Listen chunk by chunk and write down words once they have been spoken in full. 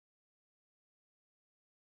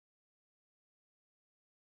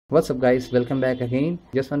What's up guys, welcome back again.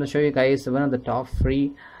 Just want to show you guys one of the top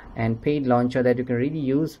free and paid launcher that you can really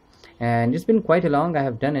use. And it's been quite a long I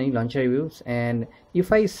have done any launcher reviews, and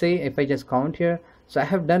if I just count here, so I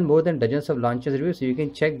have done more than dozens of launcher reviews. So you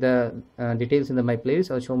can check the details in my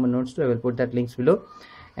playlist or show my notes too. I will put that links below.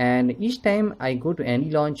 And each time I go to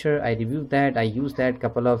any launcher, I review that, I use that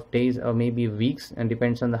couple of days or maybe weeks, and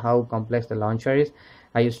depends on how complex the launcher is.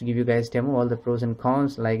 I used to give you guys demo all the pros and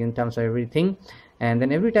cons, like in terms of everything. And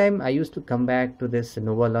then every time I used to come back to this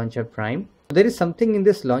Nova Launcher Prime. There is something in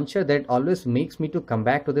this launcher that always makes me to come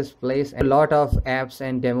back to this place. A lot of apps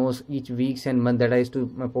and demos each weeks and month that I used to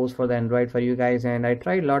post for the Android for you guys, and I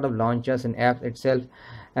tried a lot of launchers and apps itself.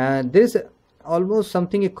 There is almost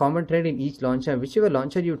something a common trend in each launcher. Whichever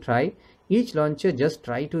launcher you try, each launcher just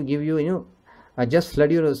try to give you just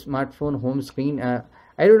flood your smartphone home screen.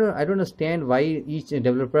 I don't know, I don't understand why each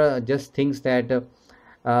developer just thinks that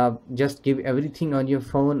just give everything on your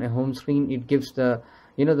phone and home screen. It gives the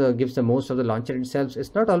gives the most of the launcher itself.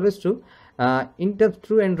 It's not always true. In the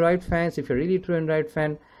true Android fans, if you're really true Android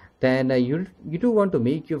fan, then you do want to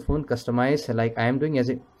make your phone customized, like I am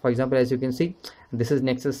doing. For example, as you can see, this is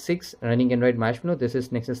Nexus 6 running Android Marshmallow. This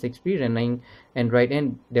is Nexus 6P running Android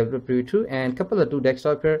and Developer Preview 2, and couple of two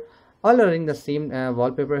desktop here, all are running the same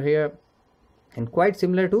wallpaper here. And quite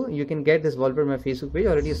similar to, you can get this wallpaper on my Facebook page,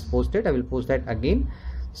 already is posted. I will post that again.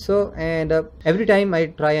 So, and every time I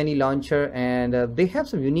try any launcher, and they have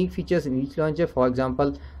some unique features in each launcher. For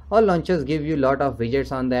example, all launchers give you a lot of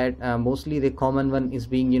widgets on that. Mostly the common one is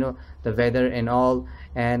being the weather and all,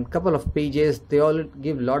 and couple of pages. They all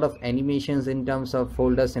give a lot of animations in terms of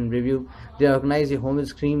folders and review. They organize your home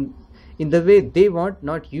screen in the way they want,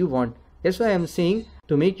 not you want. That's why I'm saying,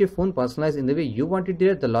 to make your phone personalized in the way you want it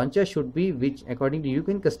there, the launcher should be which according to you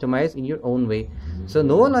can customize in your own way. So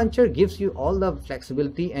Nova Launcher gives you all the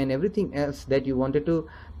flexibility and everything else that you wanted to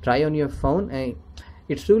try on your phone, and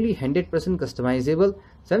it's truly 100% customizable.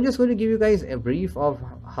 So I'm just going to give you guys a brief of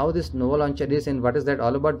how this Nova Launcher is and what is that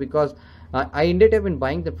all about, because I ended up in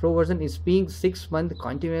buying the pro version. It's being 6 months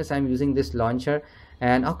continuous I'm using this launcher,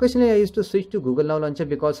 and occasionally I used to switch to Google Now Launcher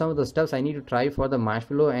because some of the stuffs I need to try for the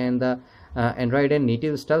Marshmallow and the Android and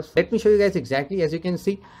native stuff. Let me show you guys exactly. As you can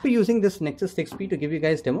see, we're using this Nexus 6P to give you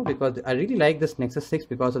guys demo, because I really like this Nexus 6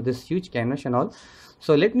 because of this huge canvas and all.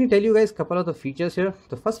 So let me tell you guys a couple of the features here.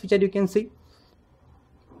 The first feature you can see,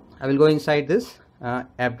 I will go inside this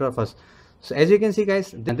app drawer first. So as you can see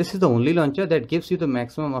guys, this is the only launcher that gives you the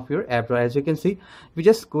maximum of your app drawer. As you can see, if you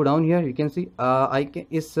just go down here, you can see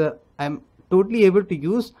I'm totally able to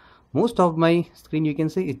use most of my screen. You can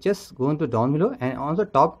see it's just going to down below, and on the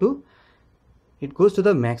top too, it goes to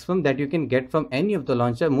the maximum that you can get from any of the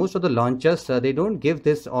launcher. Most of the launchers they don't give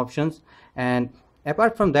this options, and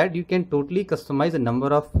apart from that, you can totally customize the number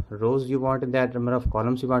of rows you want in that, number of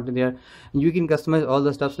columns you want in there. And you can customize all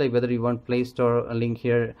the stuffs, like whether you want Play Store a link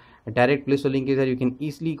here, a direct Play Store link is there. You can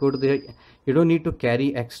easily go to there. You don't need to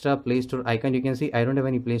carry extra Play Store icon. You can see I don't have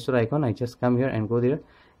any Play Store icon. I just come here and go there.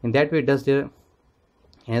 In that way, it does there.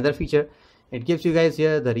 Another feature, it gives you guys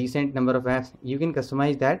here the recent number of apps. You can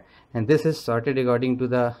customize that, and this is sorted according to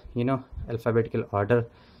the alphabetical order,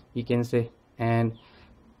 you can say. And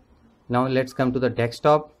now let's come to the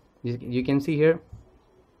desktop. You can see here,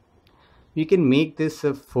 you can make this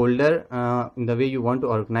folder in the way you want to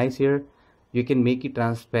organize here. You can make it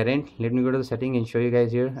transparent. Let me go to the setting and show you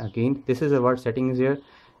guys here again. This is what settings here.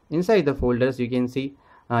 Inside the folders, you can see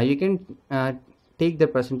you can take the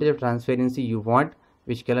percentage of transparency you want,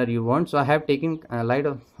 which color you want. So I have taken light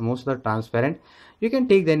of most of the transparent. You can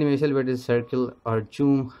take the animation, whether it's circle or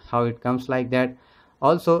zoom, how it comes like that.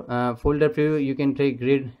 Also folder preview, you can take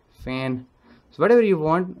grid, fan, so whatever you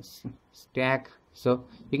want, stack. So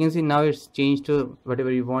you can see now it's changed to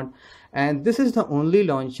whatever you want. And this is the only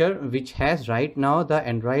launcher which has right now the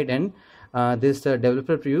Android and this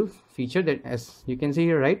developer preview feature, that as you can see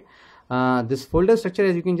here, right? This folder structure,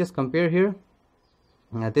 as you can just compare here,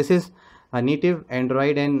 this is a native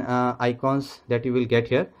Android and icons that you will get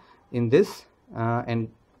here in this and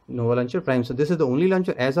Nova Launcher Prime. So this is the only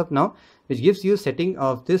launcher as of now which gives you setting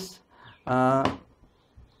of this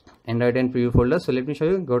Android and preview folder. So let me show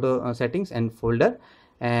you. Go to settings and folder,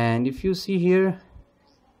 and if you see here,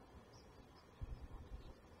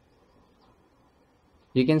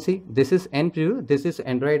 you can see this is N preview, this is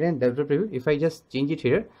Android and developer preview. If I just change it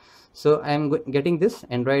here, so I am getting this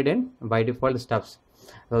Android and by default stuffs.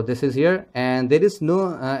 So this is here, and there is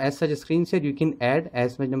no as such a screen set. You can add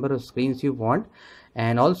as much number of screens you want.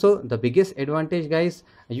 And also the biggest advantage guys,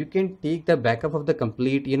 you can take the backup of the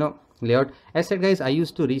complete layout. As said guys, I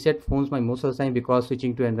used to reset phones my most of the time, because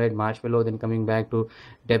switching to Android Marshmallow, then coming back to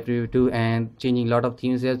W2 and changing a lot of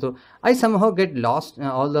themes there, so I somehow get lost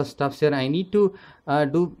all the stuffs here. I need to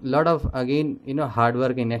do a lot of, again, hard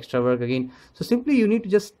work and extra work again. So simply you need to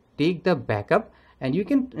just take the backup, and you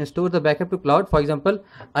can store the backup to cloud. For example,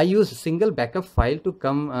 I use a single backup file to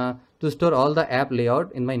come to store all the app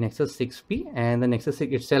layout in my Nexus 6P and the Nexus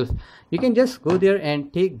 6 itself. You can just go there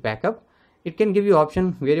and take backup. It can give you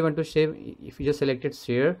option where you want to save. If you just selected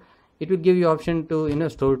share, it will give you option to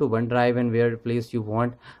store to OneDrive and where place you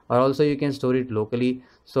want, or also you can store it locally.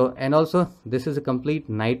 So, and also this is a complete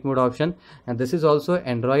night mode option, and this is also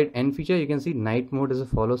Android N feature. You can see night mode is a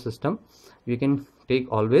follow system, you can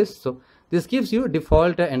take always. So this gives you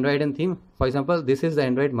default Android N theme. For example, this is the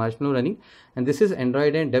Android Marshmallow running, and this is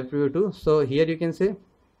Android N W2. So here you can say,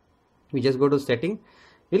 we just go to setting,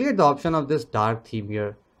 we'll get the option of this dark theme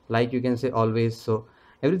here, like you can say always. So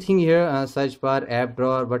everything here, search bar, app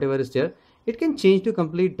drawer, whatever is there, it can change to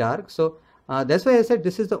complete dark. So that's why I said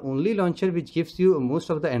this is the only launcher which gives you most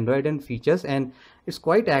of the Android and features, and it's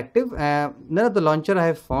quite active. None of the launcher I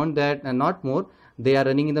have found that, not more, they are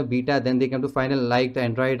running in the beta, then they come to final, like the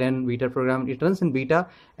Android and beta program. It runs in beta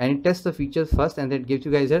and it tests the features first, and then gives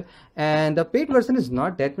you guys here. And the paid version is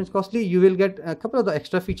not that much costly. You will get a couple of the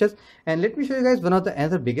extra features, and let me show you guys one of the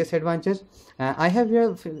other biggest advantages. I have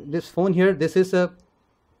here this phone here. This is a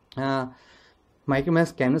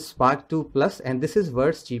Micromax Canvas Spark 2 Plus, and this is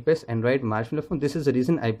world's cheapest Android Marshmallow phone. This is the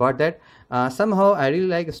reason I bought that. Somehow I really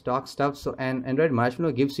like stock stuff. So, and Android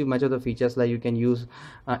Marshmallow gives you much of the features, like you can use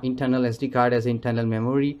internal SD card as internal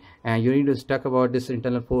memory, and you need to talk about this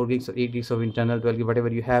internal 4 gigs or 8 gigs of internal, 12 gigs, whatever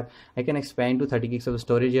you have. I can expand to 30 gigs of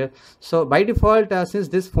storage here. So by default, since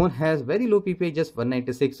this phone has very low PPI, just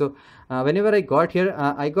 196, so whenever I got here,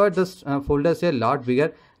 I got this folders here a lot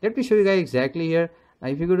bigger. Let me show you guys exactly here.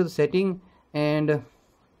 If you go to the setting and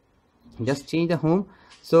just change the home,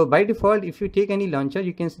 so by default, if you take any launcher,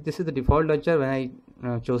 you can see this is the default launcher when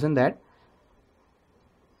I chosen that.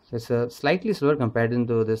 So it's slightly slower compared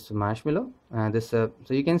to this Marshmallow. So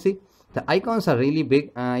you can see the icons are really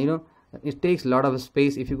big. It takes a lot of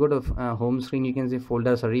space. If you go to home screen, you can see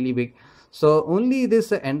folders are really big. So only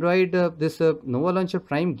this Android Nova Launcher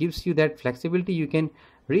Prime gives you that flexibility. You can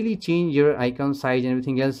really change your icon size and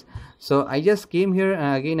everything else. So I just came here,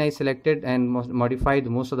 again I selected and modified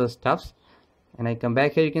most of the stuffs, and I come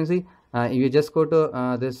back here. You can see you just go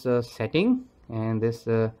to this setting and this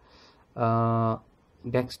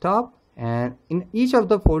desktop, and in each of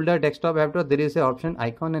the folder desktop after there is a option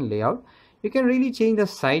icon and layout. You can really change the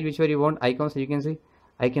size whichever you want icons. So you can see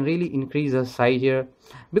I can really increase the size here,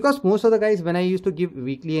 because most of the guys, when I used to give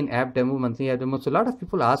weekly and app demo, monthly app demo, so a lot of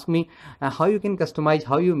people ask me how you can customize,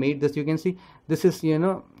 how you made this. You can see this is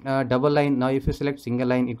double line. Now if you select single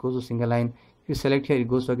line, it goes to single line. If you select here, it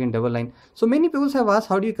goes to again double line. So many people have asked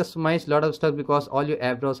how do you customize a lot of stuff, because all your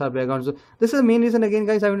app drawers are backgrounds. So this is the main reason. Again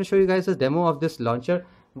guys, I want to show you guys this demo of this launcher.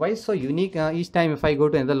 Why it's so unique. Each time if I go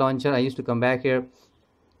to another launcher, I used to come back here.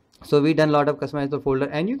 So we done a lot of customize the folder,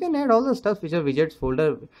 and you can add all the stuff which are widgets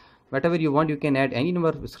folder, whatever you want. You can add any number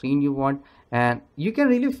of screen you want, and you can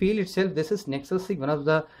really feel itself. This is Nexus 6, one of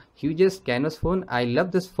the hugest canvas phone. I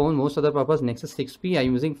love this phone most of the purpose. Nexus 6P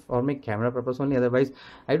I'm using for my camera purpose only, otherwise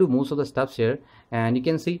I do most of the stuff here. And you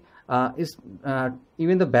can see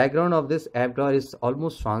even the background of this app drawer is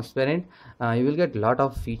almost transparent. You will get a lot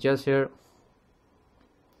of features here.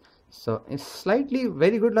 So it's slightly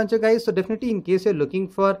very good launcher guys. So definitely, in case you're looking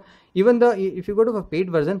for, even if you go to a paid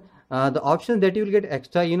version, the options that you will get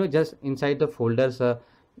extra, just inside the folders,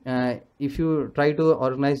 if you try to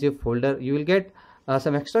organize your folder, you will get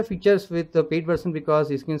some extra features with the paid version, because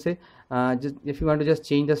you can say just if you want to just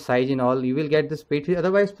change the size and all, you will get this paid fee.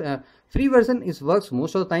 Otherwise free version works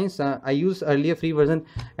most of the times. I used earlier free version,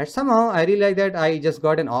 and somehow I really like that. I just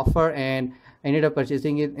got an offer and I ended up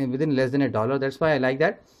purchasing it within less than $1. That's why I like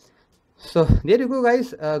that. So there you go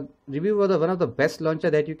guys, review of one of the best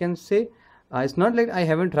launcher that you can say. It's not like I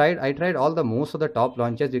haven't tried. I tried all the most of the top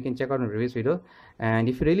launchers. You can check out my previous video. And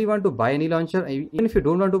if you really want to buy any launcher, even if you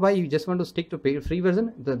don't want to buy, you just want to stick to pay free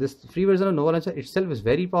version, this free version of Nova Launcher itself is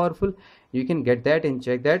very powerful. You can get that and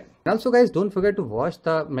check that. And also guys, don't forget to watch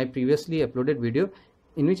my previously uploaded video,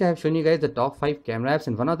 in which I have shown you guys the top 5 camera apps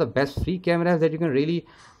and one of the best free camera apps that you can really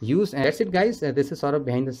use. And that's it guys, this is sort of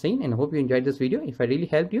behind the scene, and hope you enjoyed this video. If I really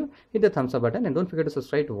helped you, hit the thumbs up button, and don't forget to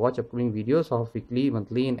subscribe to watch upcoming videos of weekly,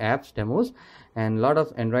 monthly and apps demos, and a lot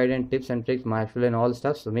of Android and tips and tricks, Marshmallow and all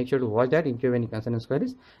stuff. So make sure to watch that. If you have any concerns or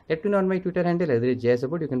queries, let me know on my Twitter handle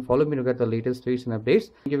 @JSupport. You can follow me to get the latest tweets and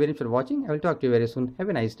updates. Thank you very much for watching. I will talk to you very soon. Have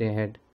a nice day ahead.